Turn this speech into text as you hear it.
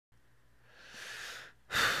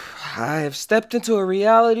I have stepped into a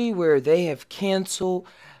reality where they have canceled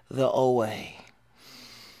the OA.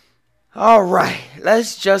 Alright,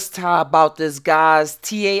 let's just talk about this, guys.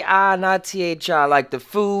 TAI, not THI. Like the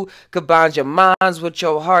food, combine your minds with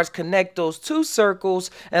your hearts, connect those two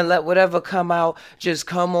circles, and let whatever come out just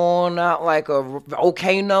come on out like a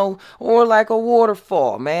volcano or like a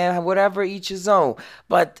waterfall, man. Whatever each is own.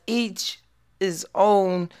 But each is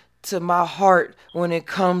own to my heart when it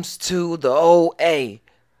comes to the OA.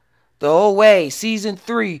 The OA, season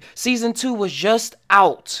 3. Season 2 was just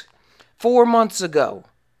out 4 months ago.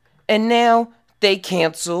 And now they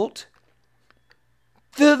canceled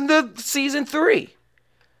the season 3.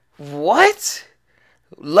 What?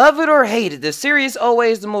 Love it or hate it, the serious OA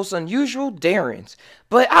is the most unusual Darren's.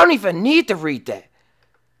 But I don't even need to read that.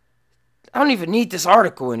 I don't even need this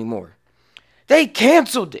article anymore. They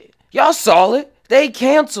canceled it. Y'all saw it. They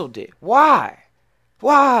canceled it. Why?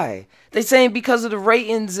 Why? They saying because of the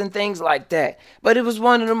ratings and things like that. But it was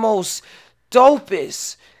one of the most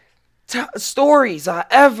dopest stories I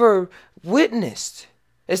ever witnessed,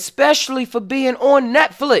 especially for being on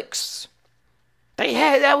Netflix.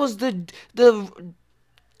 That was the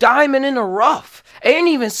diamond in the rough. It didn't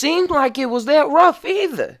even seem like it was that rough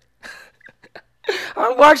either.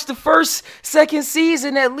 I watched the first, second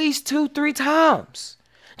season at least 2-3 times.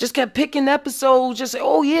 Just kept picking episodes, just say,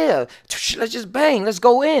 oh yeah, let's just bang, let's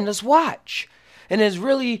go in, let's watch. And it's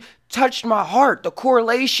really touched my heart, the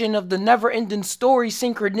correlation of the never-ending story,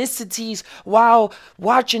 synchronicities while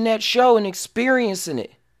watching that show and experiencing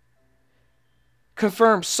it.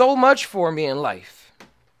 Confirmed so much for me in life.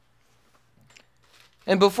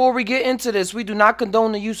 And before we get into this, we do not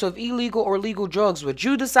condone the use of illegal or legal drugs. What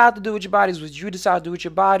you decide to do with your body is what you decide to do with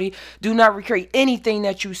your body. Do not recreate anything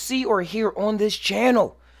that you see or hear on this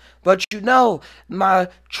channel. But you know, my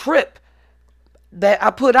trip that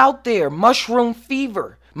I put out there, Mushroom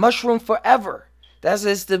Fever, Mushroom Forever.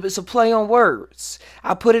 It's a play on words.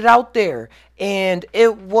 I put it out there, and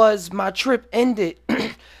my trip ended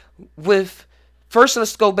with, first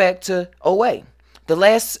let's go back to OA. The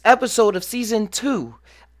last episode of season 2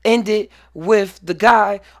 ended with the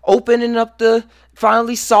guy opening up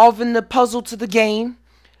finally solving the puzzle to the game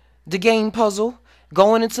puzzle,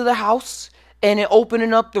 going into the house, and then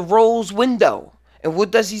opening up the rose window. And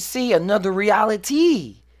what does he see? Another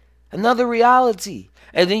reality. Another reality.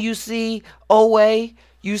 And then you see OA,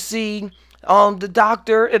 you see the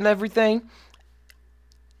doctor and everything.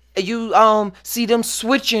 You see them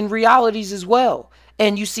switching realities as well.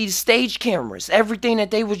 And you see the stage cameras. Everything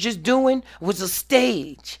that they was just doing was a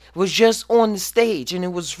stage. Was just on the stage. And it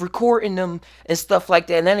was recording them and stuff like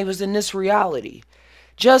that. And then it was in this reality.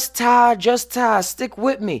 Just Ty, stick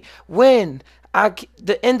with me. When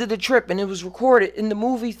the end of the trip, and it was recorded in the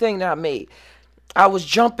movie thing that I made, I was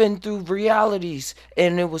jumping through realities,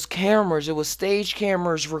 and it was cameras, it was stage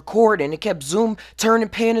cameras recording. It kept turning,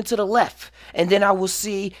 panning to the left, and then I would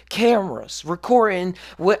see cameras recording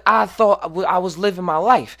what I thought I was living my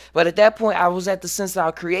life. But at that point, I was at the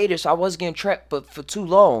Sensei Creator, so I wasn't getting trapped for too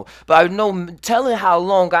long. But I know telling how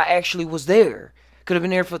long I actually was there. Could have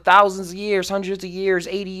been there for thousands of years, hundreds of years,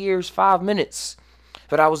 80 years, 5 minutes.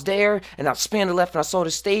 But I was there, and I spanned the left, and I saw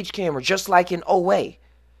the stage camera, just like in OA.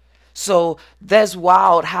 So that's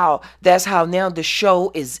wild that's how now the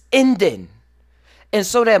show is ending. And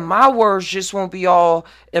so that my words just won't be all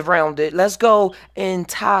around it, let's go and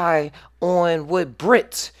tie on with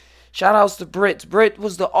Brit. Shout outs to Brit. Brit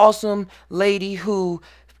was the awesome lady who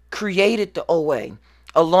created the OA,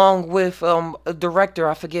 along with a director,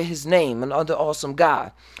 I forget his name, another awesome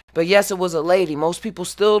guy. But yes, it was a lady. Most people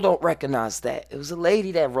still don't recognize that. It was a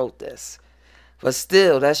lady that wrote this. But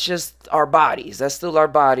still, that's just our bodies. That's still our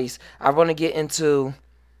bodies. I want to get into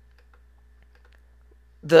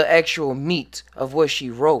the actual meat of what she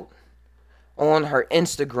wrote on her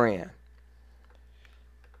Instagram.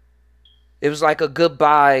 It was like a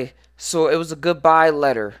goodbye. So it was a goodbye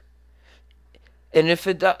letter. And if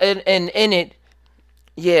it and in it,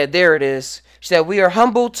 yeah, there it is. She said, we are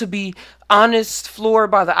humbled to be honest,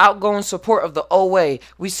 floored by the outgoing support of the OA.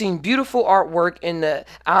 We've seen beautiful artwork in the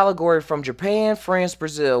allegory from Japan, France,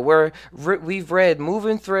 Brazil, where we've read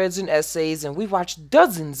moving threads and essays, and we've watched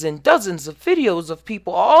dozens and dozens of videos of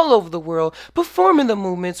people all over the world performing the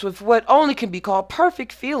movements with what only can be called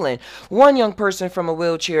perfect feeling. One young person from a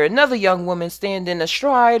wheelchair, another young woman standing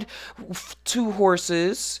astride 2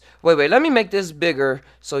 horses. Wait, let me make this bigger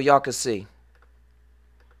so y'all can see.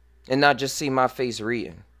 And not just see my face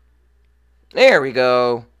reading. There we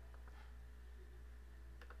go.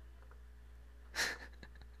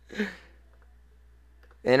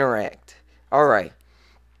 Interact. Alright.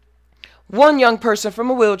 One young person from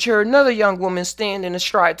a wheelchair, another young woman standing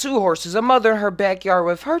astride two horses, a mother in her backyard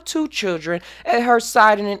with her two children at her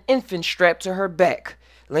side and an infant strapped to her back.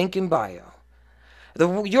 Link in bio.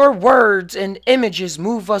 Your words and images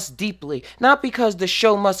move us deeply, not because the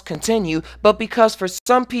show must continue, but because for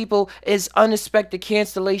some people, its unexpected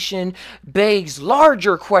cancellation begs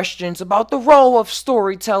larger questions about the role of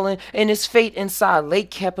storytelling and its fate inside late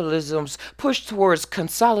capitalism's push towards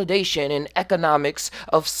consolidation and economics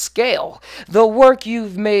of scale. The work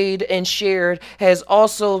you've made and shared has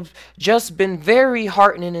also just been very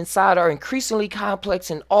heartening inside our increasingly complex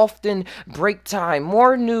and often break time.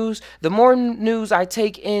 The more news I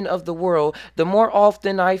take in of the world, the more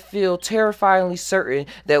often I feel terrifyingly certain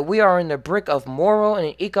that we are in the brink of moral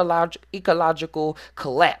and ecological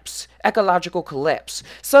collapse.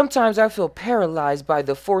 Sometimes I feel paralyzed by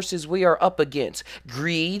the forces we are up against: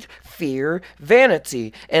 greed, fear,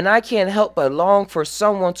 vanity, and I can't help but long for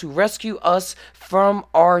someone to rescue us from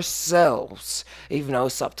ourselves, even though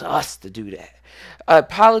it's up to us to do that. A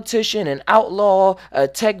politician, an outlaw, a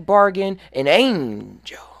tech bargain, an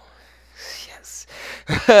angel.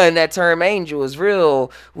 And that term angel is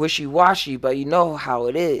real wishy-washy, but you know how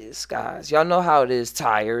it is, guys. Y'all know how it is,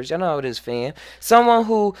 tires. Y'all know how it is, fam. Someone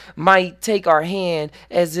who might take our hand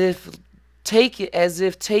as if taking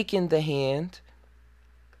the hand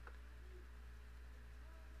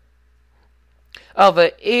of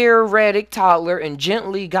an erratic toddler and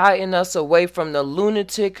gently guiding us away from the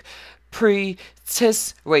lunatic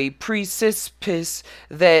precipice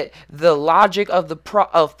that the logic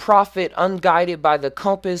of profit, unguided by the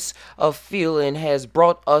compass of feeling, has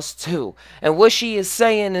brought us to. And what she is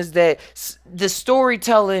saying is that the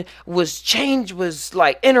storytelling was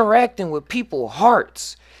like interacting with people's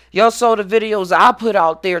hearts. Y'all saw the videos I put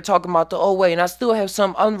out there talking about the OA, and I still have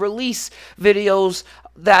some unreleased videos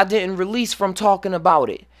that I didn't release from talking about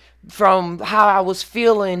it, from how I was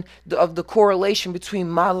feeling of the correlation between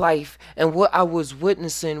my life and what I was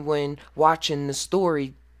witnessing when watching the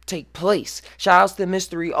story take place. Shout outs to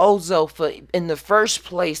Mystery Ozo for in the first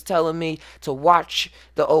place telling me to watch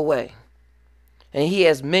the OA. And he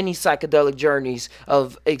has many psychedelic journeys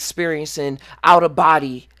of experiencing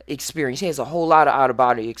out-of-body experience. He has a whole lot of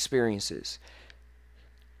out-of-body experiences.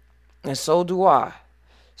 And so do I.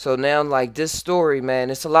 So now, like, this story, man,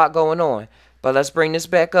 it's a lot going on. But let's bring this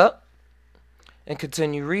back up and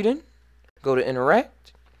continue reading. Go to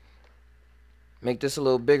interact. Make this a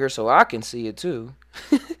little bigger so I can see it too.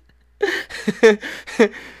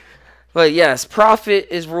 But yes, profit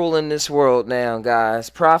is ruling this world now, guys.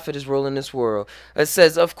 Profit is ruling this world. It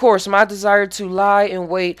says, of course, my desire to lie in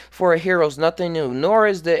wait for a hero is nothing new, nor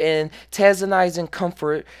is the antagonizing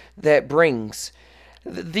comfort that brings.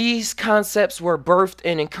 These concepts were birthed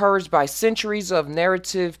and encouraged by centuries of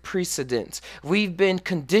narrative precedents. We've been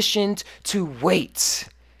conditioned to wait.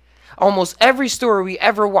 Almost every story we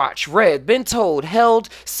ever watched, read, been told, held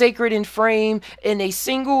sacred and framed in a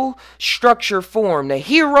single structure form: the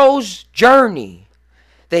hero's journey.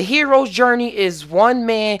 The hero's journey is one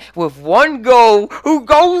man with one goal who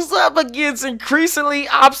goes up against increasingly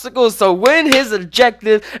obstacles to win his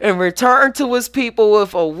objective and return to his people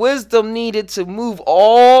with a wisdom needed to move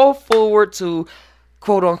all forward to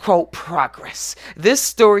quote-unquote progress. This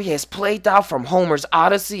story has played out from Homer's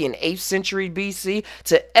Odyssey in 8th century BC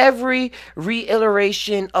to every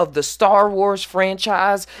reiteration of the Star Wars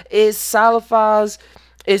franchise. It sallies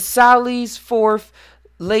forth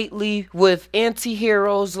lately with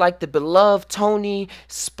anti-heroes like the beloved Tony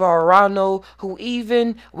Sparano, who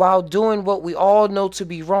even while doing what we all know to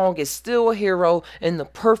be wrong is still a hero and the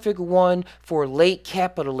perfect one for late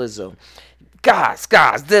capitalism. Guys,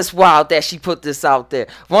 this wild that she put this out there.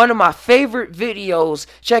 One of my favorite videos.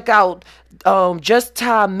 Check out Just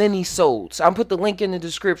Ty Minisodes. I'll put the link in the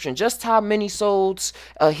description. Just Ty Minisodes,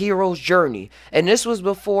 A Hero's Journey. And this was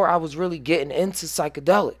before I was really getting into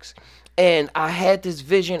psychedelics. And I had this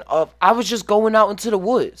vision of, I was just going out into the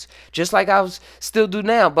woods, just like I still do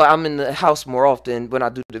now, but I'm in the house more often when I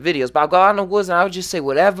do the videos. But I go out in the woods and I would just say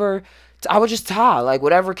whatever. I would just tie, like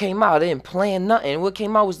whatever came out. I didn't plan nothing. What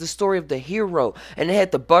came out was the story of the hero. And it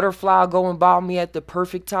had the butterfly going by me at the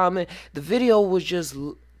perfect time. And the video was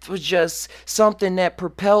just something that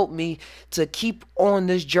propelled me to keep on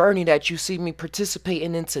this journey that you see me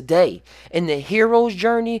participating in today. In the hero's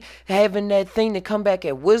journey, having that thing to come back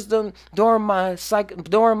at wisdom during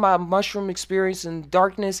my mushroom experience in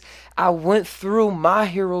darkness, I went through my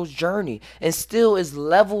hero's journey, and still is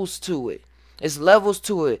levels to it. It's levels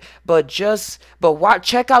to it. But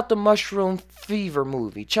check out the Mushroom Fever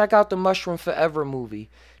movie. Check out the Mushroom Forever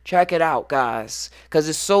movie. Check it out, guys, because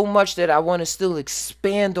it's so much that I want to still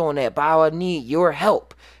expand on that, but I need your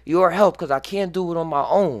help. Your help, because I can't do it on my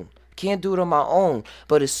own. Can't do it on my own.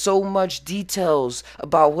 But it's so much details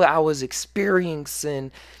about what I was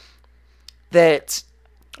experiencing that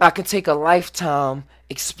I can take a lifetime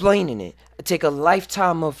explaining it. I take a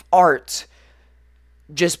lifetime of art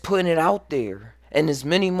just putting it out there. And there's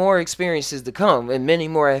many more experiences to come, and many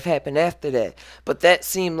more have happened after that. But that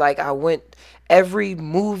seemed like I went, every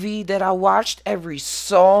movie that I watched, every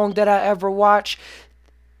song that I ever watched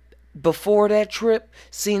before that trip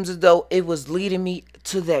seems as though it was leading me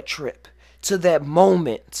to that trip, to that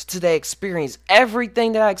moment, to that experience.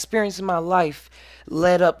 Everything that I experienced in my life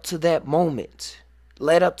led up to that moment.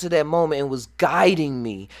 Led up to that moment and was guiding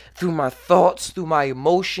me through my thoughts, through my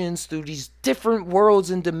emotions, through these different worlds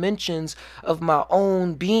and dimensions of my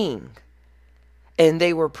own being. And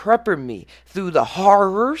they were prepping me through the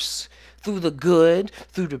horrors, through the good,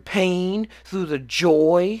 through the pain, through the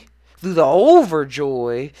joy, through the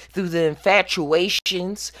overjoy, through the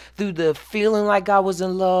infatuations, through the feeling like I was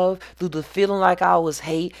in love, through the feeling like I was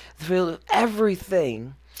hate, through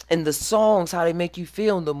everything. And the songs, how they make you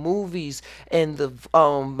feel, in the movies, and the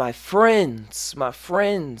my friends,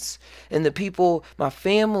 and the people, my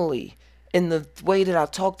family, and the way that I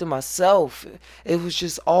talk to myself. It was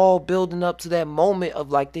just all building up to that moment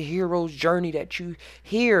of like the hero's journey that you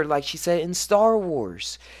hear, like she said in Star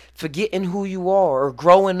Wars, forgetting who you are or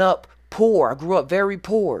growing up poor. I grew up very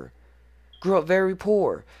poor. Grew up very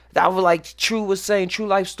poor. That was like True was saying, True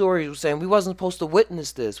Life Stories was saying, we wasn't supposed to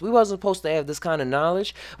witness this. We wasn't supposed to have this kind of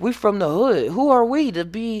knowledge. We from the hood. Who are we to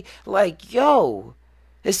be like, yo,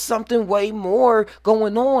 there's something way more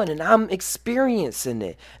going on and I'm experiencing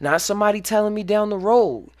it. Not somebody telling me down the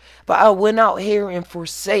road. But I went out here and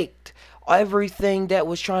forsaked everything that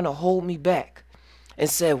was trying to hold me back and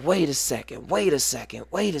said, wait a second, wait a second,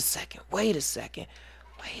 wait a second, wait a second,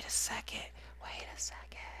 wait a second.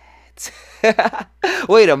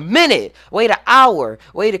 Wait a minute, wait an hour,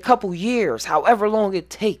 wait a couple years, however long it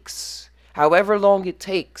takes. However long it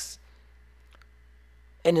takes.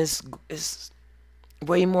 And it's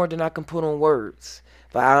way more than I can put on words.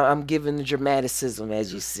 But I'm giving the dramaticism,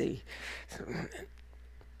 as you see.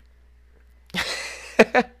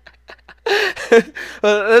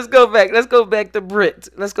 Let's go back. Let's go back to Brit.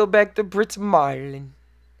 Let's go back to Brit Marlin.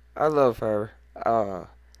 I love her. Come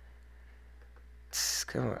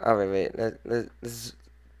on. All right, wait. Let's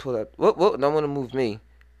pull up. Whoa, don't want to move me.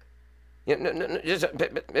 No. Just,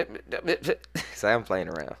 sorry, I'm playing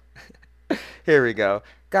around. Here we go.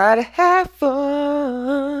 Gotta have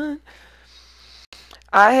fun.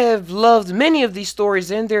 I have loved many of these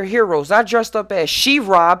stories and their heroes. I dressed up as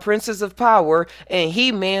She-Ra, Princess of Power, and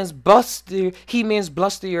He-Man's Bustier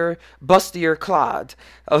Clyde.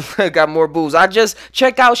 Got more boobs. I just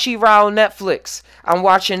check out She-Ra on Netflix. I'm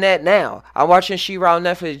watching that now. I'm watching She-Ra on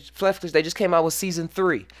Netflix. They just came out with season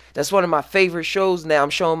 3. That's one of my favorite shows now. I'm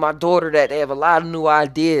showing my daughter that they have a lot of new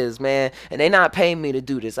ideas, man. And they're not paying me to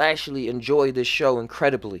do this. I actually enjoy this show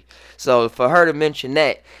incredibly. So for her to mention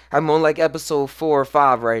that, I'm on like episode 4 or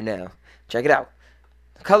 5 right now. Check it out.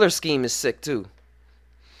 The color scheme is sick too.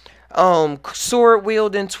 Sword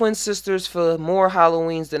wielding twin sisters for more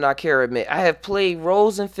Halloweens than I care admit. I have played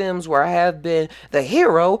roles in films where I have been the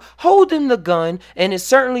hero holding the gun, and it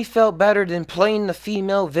certainly felt better than playing the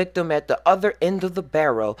female victim at the other end of the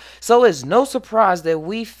barrel. So it's no surprise that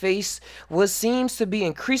we face what seems to be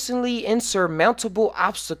increasingly insurmountable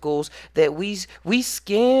obstacles, that we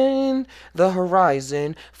scan the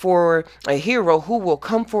horizon for a hero who will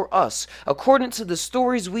come for us. According to the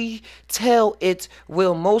stories we tell, it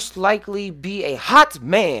will most likely be a hot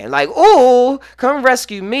man. Like, oh, come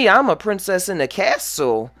rescue me. I'm a princess in the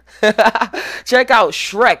castle. Check out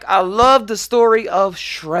Shrek. I love the story of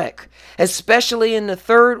Shrek, especially in the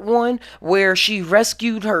third one where she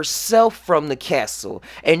rescued herself from the castle,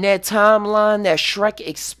 and that timeline that Shrek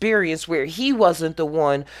experienced where he wasn't the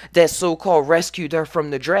one that so-called rescued her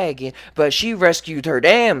from the dragon, but she rescued her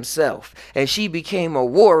damn self, and she became a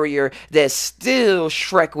warrior that still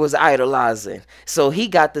Shrek was idolizing. So he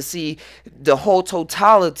got to see the whole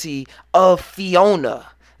totality of Fiona.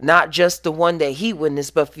 Not just the one that he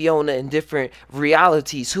witnessed, but Fiona in different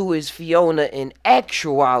realities. Who is Fiona in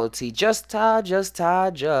actuality? Just ta.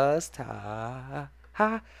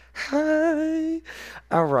 Hi.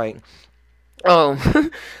 All right.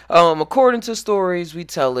 According to stories we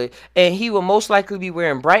tell it, and he will most likely be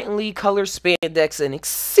wearing brightly colored spandex and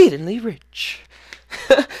exceedingly rich.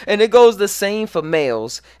 And it goes the same for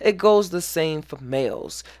males.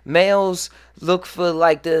 Males look for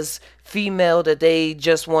like this female that they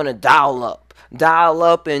just want to dial up. dial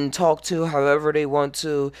up and talk to however they want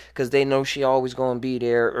to, because they know she always going to be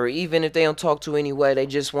there. Or even if they don't talk to anyway, they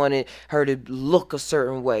just wanted her to look a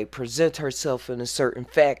certain way, present herself in a certain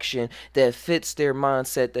faction that fits their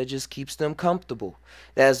mindset, that just keeps them comfortable.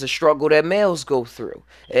 That's the struggle that males go through.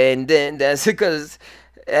 And then that's because,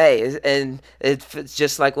 hey, and it's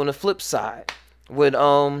just like on the flip side with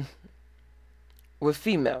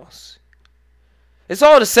females. It's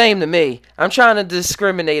all the same to me. I'm trying to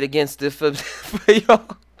discriminate against it for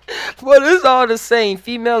y'all. But it's all the same.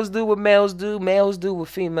 Females do what males do. Males do what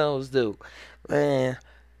females do. Man,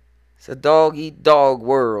 it's a dog eat dog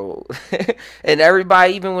world. And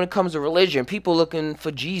everybody, even when it comes to religion, people looking for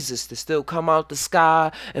Jesus to still come out the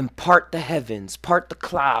sky and part the heavens, part the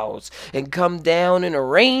clouds, and come down in a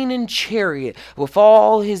reigning chariot with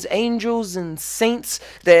all his angels and saints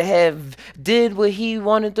that have did what he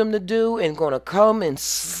wanted them to do and gonna come and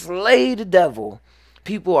slay the devil.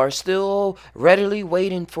 People are still readily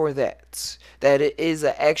waiting for that. That it is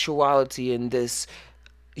an actuality in this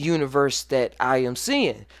universe that I am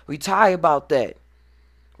seeing. We die about that.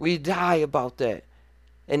 We die about that.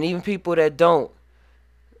 And even people that don't,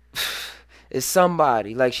 is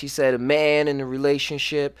somebody, like she said, a man in a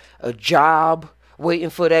relationship, a job, waiting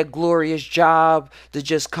for that glorious job to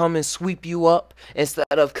just come and sweep you up instead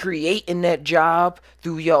of creating that job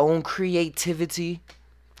through your own creativity.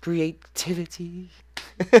 I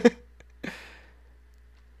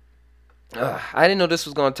didn't know this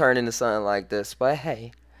was going to turn into something like this, but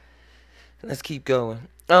hey, let's keep going.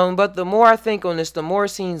 But the more I think on this, the more it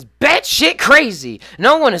seems batshit crazy.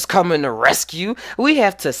 No one is coming to rescue. We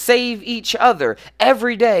have to save each other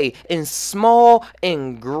every day in small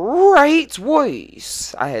and great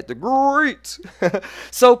ways. I had the great.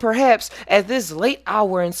 So perhaps at this late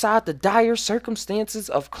hour, inside the dire circumstances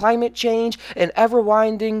of climate change and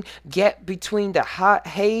ever-winding gap between the hot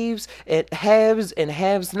haves and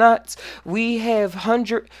haves nots, we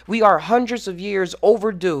are hundreds of years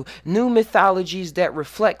overdue. New mythologies that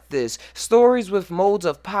reflect this. Stories with modes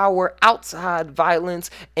of power outside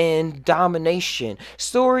violence and domination.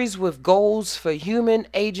 Stories with goals for human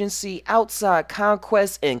agency outside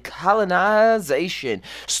conquest and colonization.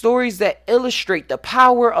 Stories that illustrate the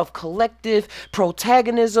power of collective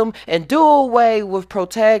protagonism and do away with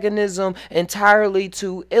protagonism entirely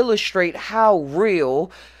to illustrate how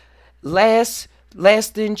real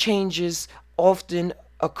lasting changes often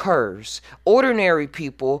occurs. Ordinary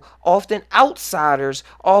people, often outsiders,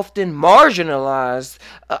 often marginalized,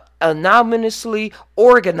 anonymously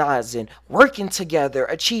organizing, working together,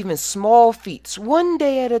 achieving small feats one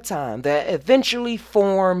day at a time that eventually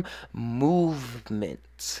form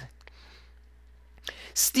movements.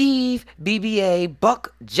 Steve, BBA,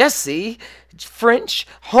 Buck, Jesse, French,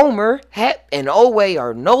 Homer, Hep, and Owe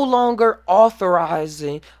are no longer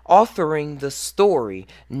authoring the story.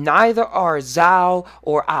 Neither are Zhao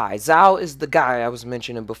or I. Zhao is the guy I was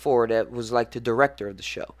mentioning before that was like the director of the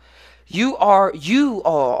show. You are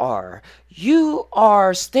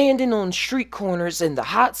standing on street corners in the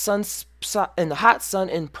hot sun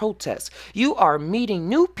in protest. You are meeting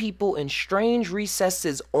new people in strange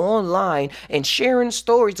recesses online and sharing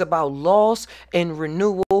stories about loss and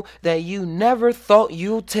renewal that you never thought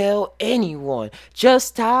you'd tell anyone.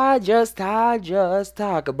 Just talk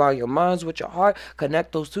about your minds with your heart.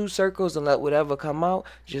 Connect those two circles and let whatever come out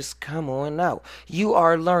just come on out. You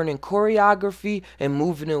are learning choreography and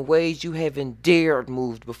moving in ways you haven't dared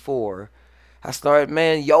moved before. I started,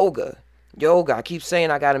 yoga. I keep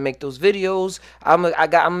saying I gotta make those videos. I'm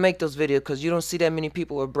gonna make those videos because you don't see that many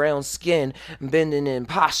people with brown skin bending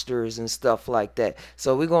imposters and stuff like that.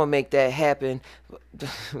 So we're gonna make that happen.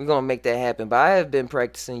 But I have been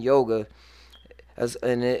practicing yoga,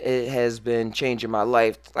 and it has been changing my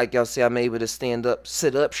life. Like y'all see, I'm able to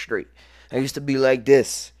sit up straight. I used to be like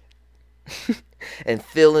this, and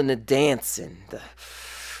feeling the dancing.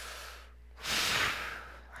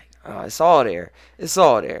 It's all there. It's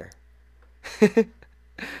all there.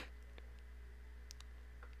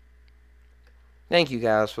 Thank you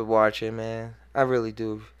guys for watching, man. I really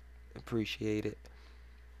do appreciate it.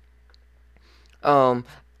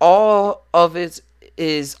 All of it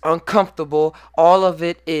is uncomfortable. All of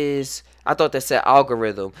it is, I thought that said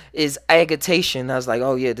algorithm, is agitation. I was like,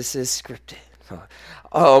 oh yeah, this is scripted.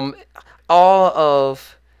 All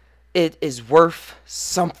of it is worth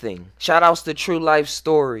something. Shout outs to True Life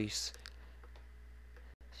Stories.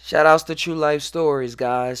 Shout outs to True Life Stories,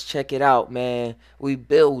 guys. Check it out, man. We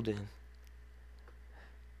building.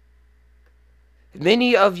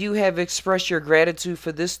 Many of you have expressed your gratitude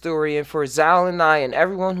for this story and for Zal and I and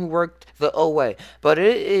everyone who worked the OA. But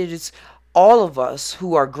it is all of us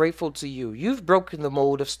who are grateful to you. You've broken the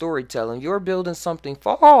mold of storytelling. You're building something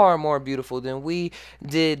far more beautiful than we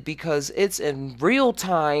did because it's in real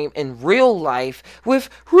time, in real life, with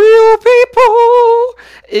real people.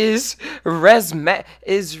 Is Ritzomatic.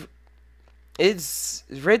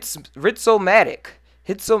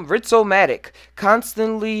 Ritzomatic,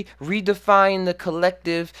 constantly redefine the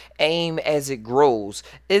collective aim as it grows.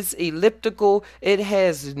 It's elliptical. It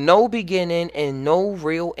has no beginning and no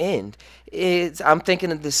real end. I'm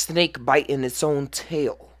thinking of the snake biting its own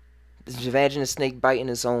tail. Imagine a snake biting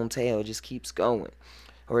its own tail. It just keeps going.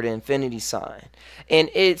 Or the infinity sign. And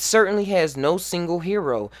it certainly has no single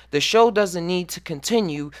hero. The show doesn't need to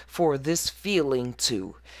continue for this feeling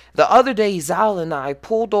to. The other day, Zal and I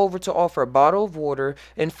pulled over to offer a bottle of water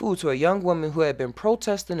and food to a young woman who had been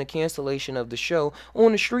protesting the cancellation of the show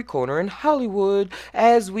on a street corner in Hollywood.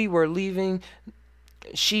 As we were leaving,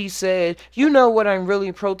 she said, "You know what I'm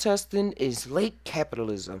really protesting is late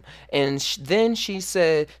capitalism." And then she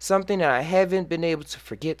said something that I haven't been able to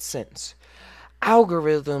forget since.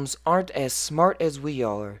 Algorithms aren't as smart as we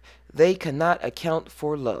are. They cannot account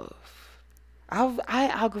for love. I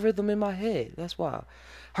algorithm in my head. That's why.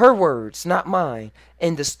 Her words, not mine.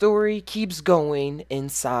 And the story keeps going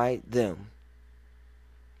inside them.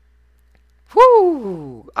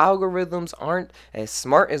 Whoo! Algorithms aren't as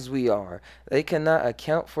smart as we are. They cannot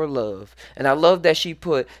account for love. And I love that she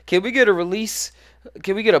put, can we get a release?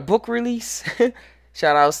 Can we get a book release?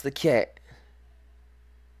 Shout outs to Cat.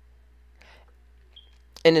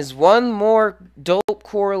 And there's one more dope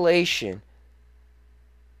correlation.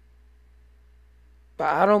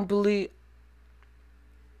 But I don't believe...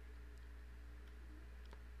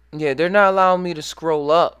 Yeah, they're not allowing me to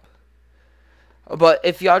scroll up. But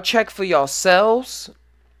if y'all check for yourselves,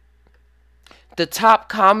 the top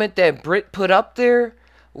comment that Brit put up there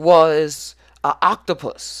was an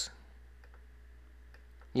octopus.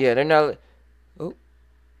 Yeah, they're not... Oh,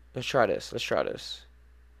 let's try this. Let's try this.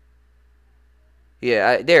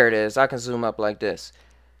 Yeah, there it is. I can zoom up like this.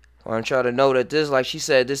 I'm trying to know that this, like she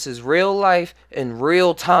said, this is real life in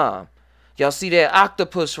real time. Y'all see that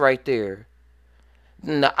octopus right there?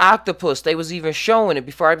 And the octopus, they was even showing it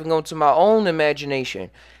before I even go into my own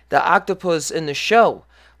imagination. The octopus in the show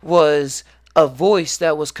was a voice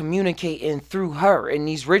that was communicating through her, and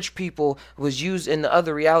these rich people was using, the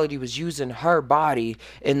other reality was using her body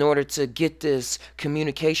in order to get this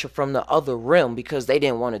communication from the other realm because they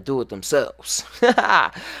didn't want to do it themselves.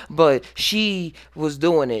 But she was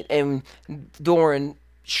doing it. And during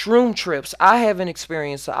shroom trips, I haven't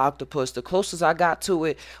experienced the octopus. The closest I got to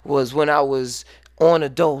it was when I was on a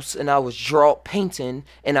dose and I was painting,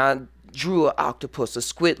 and I drew an octopus, a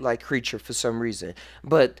squid-like creature for some reason.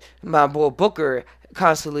 But my boy Booker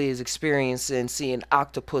constantly is experiencing seeing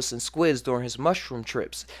octopus and squids during his mushroom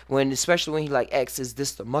trips. Especially when he like asks, "Is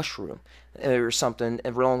this the mushroom?" or something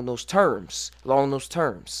along those terms.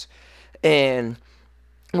 And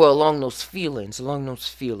well, along those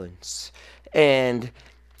feelings. And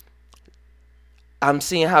I'm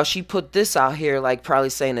seeing how she put this out here, like probably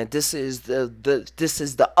saying that this is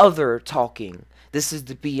the other talking. This is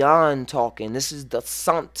the beyond talking. This is the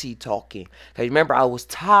Santi talking. Because remember, I was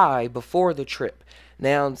Thai before the trip.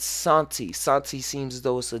 Now Santi. Santi seems as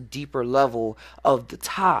though it's a deeper level of the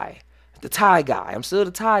Thai. The Thai guy. I'm still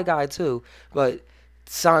the Thai guy too. But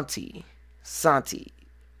Santi.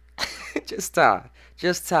 Just Thai.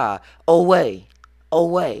 Away.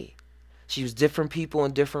 She was different people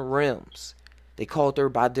in different realms. They called her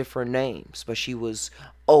by different names. But she was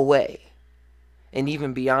away. And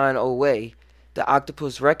even beyond away, the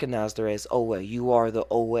octopus recognized her as Owe. You are the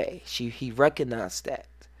Owe. He recognized that.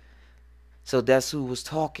 So that's who was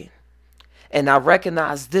talking. And I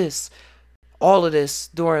recognized all of this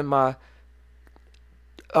during my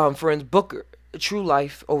friend's Booker, True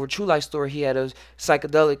Life story. He had a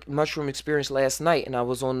psychedelic mushroom experience last night, and I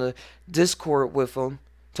was on the Discord with him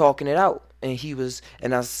talking it out. And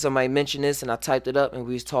somebody mentioned this, and I typed it up, and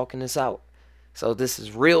we was talking this out. So this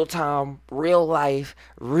is real time, real life,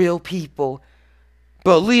 real people.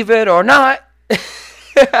 Believe it or not.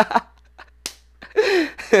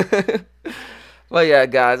 Well, yeah,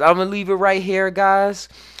 guys, I'm going to leave it right here, guys.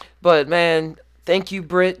 But, man, thank you,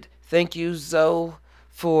 Britt. Thank you, Zoe,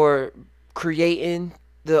 for creating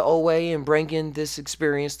the OA and bringing this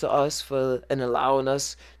experience to us and allowing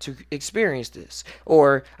us to experience this.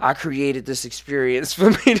 Or I created this experience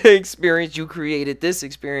for me to experience. You created this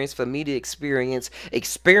experience for me to experiencing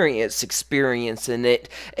it,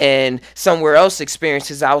 and somewhere else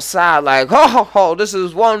experiences outside like, oh, this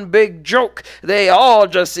is one big joke. They all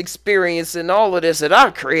just experiencing all of this, and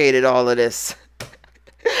I created all of this.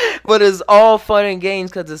 But it's all fun and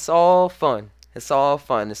games because it's all fun. It's all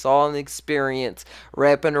fun. It's all an experience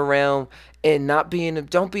wrapping around and not being.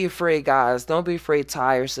 Don't be afraid, guys. Don't be afraid,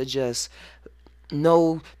 tires, to just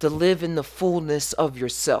know to live in the fullness of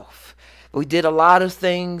yourself. We did a lot of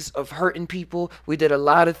things of hurting people. We did a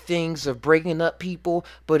lot of things of breaking up people,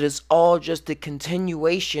 but it's all just the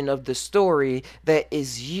continuation of the story that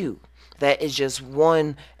is you. That is just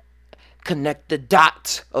one connect the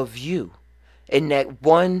dots of you. And that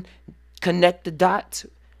one connect the dots,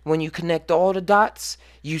 when you connect all the dots,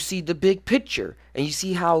 you see the big picture and you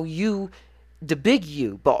see how you, the big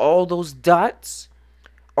you, but all those dots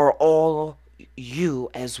are all you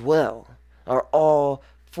as well, are all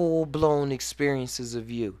full-blown experiences of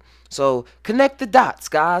you. So connect the dots,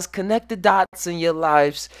 guys. Connect the dots in your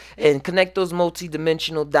lives and connect those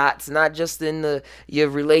multi-dimensional dots, not just in your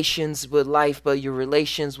relations with life, but your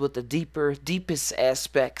relations with the deepest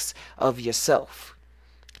aspects of yourself.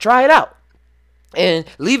 Try it out and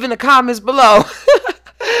leave in the comments below.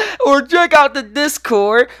 Or check out the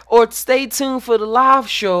Discord, or stay tuned for the live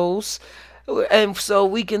shows, and so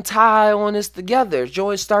we can tie on this together.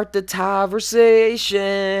 Start the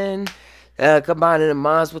conversation. Combining the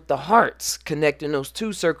minds with the hearts, connecting those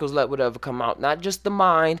two circles, let whatever come out. Not just the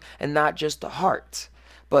mind and not just the heart,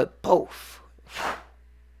 but both.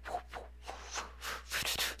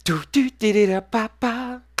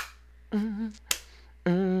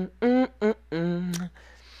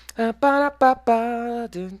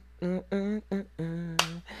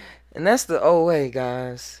 And that's the old way,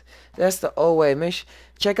 guys. That's the old way.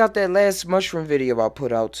 Check out that last mushroom video I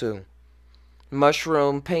put out too.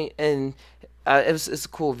 Mushroom paint, and it's a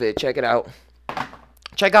cool vid. Check it out.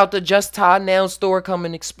 Check out the Just Todd Nail store. Come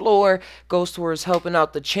and explore. Goes towards helping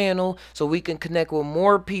out the channel so we can connect with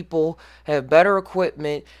more people, have better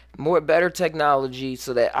equipment, better technology,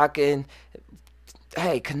 so that I can,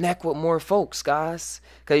 hey, connect with more folks, guys.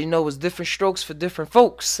 Because, you know, it's different strokes for different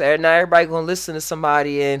folks. And not everybody going to listen to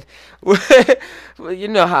somebody. And well, you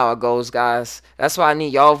know how it goes, guys. That's why I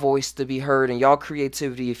need y'all voice to be heard and y'all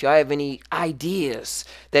creativity. If y'all have any ideas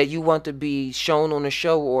that you want to be shown on the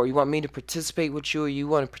show, or you want me to participate with you, or you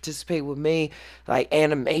want to participate with me, like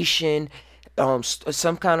animation,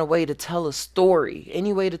 some kind of way to tell a story.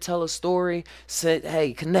 Any way to tell a story, say,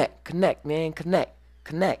 hey, connect, man, connect.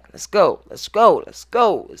 Let's go. It's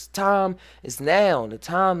time is now. The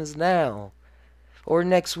time is now, or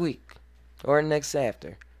next week, or next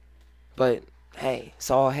after. But hey,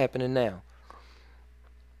 it's all happening now.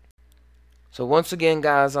 So once again,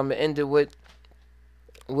 guys, I'm gonna end it with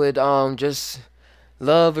just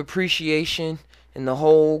love, appreciation, and the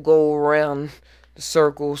whole go around the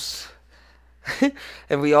circles,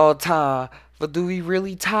 and we all tie. But do we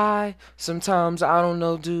really tie? Sometimes I don't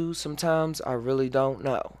know, dude. Sometimes I really don't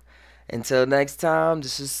know. Until next time,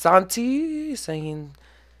 this is Santi saying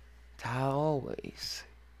tie always.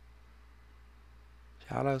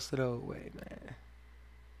 Shout outs to the old way, man.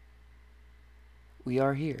 We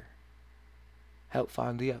are here. Help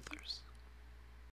find the others.